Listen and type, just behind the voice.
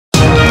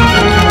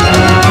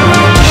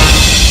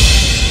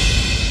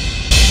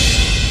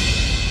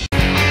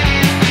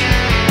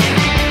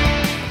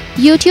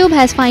YouTube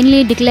has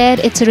finally declared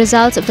its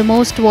results of the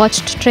most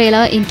watched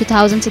trailer in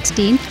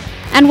 2016.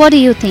 And what do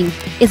you think?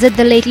 Is it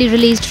the lately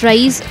released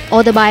Raees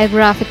or the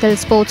biographical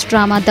sports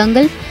drama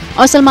Dangal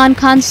or Salman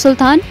Khan's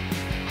Sultan?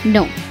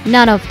 No,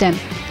 none of them.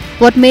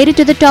 What made it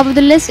to the top of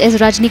the list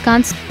is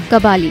Rajnikanth's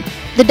Kabali.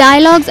 The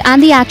dialogues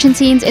and the action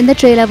scenes in the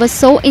trailer were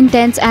so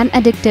intense and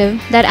addictive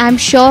that I'm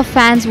sure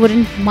fans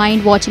wouldn't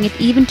mind watching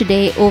it even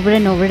today over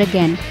and over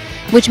again,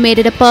 which made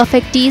it a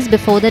perfect tease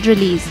before the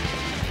release.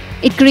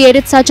 It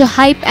created such a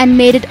hype and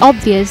made it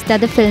obvious that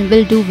the film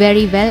will do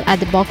very well at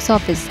the box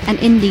office, and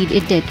indeed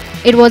it did.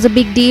 It was a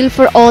big deal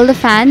for all the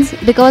fans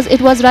because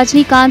it was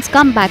Rajnikanth's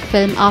comeback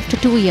film after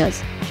 2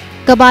 years.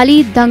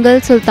 Kabali,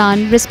 Dangal,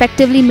 Sultan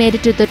respectively made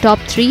it to the top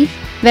 3,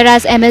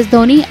 whereas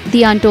M.S.Dhoni,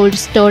 The Untold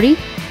Story,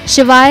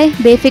 Shivai,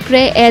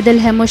 Befikre, Ae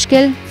Dil Hai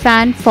Mushkil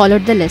fan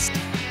followed the list.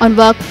 On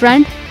work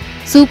front,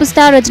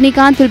 superstar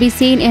Rajnikanth will be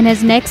seen in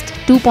his next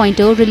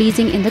 2.0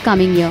 releasing in the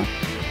coming year.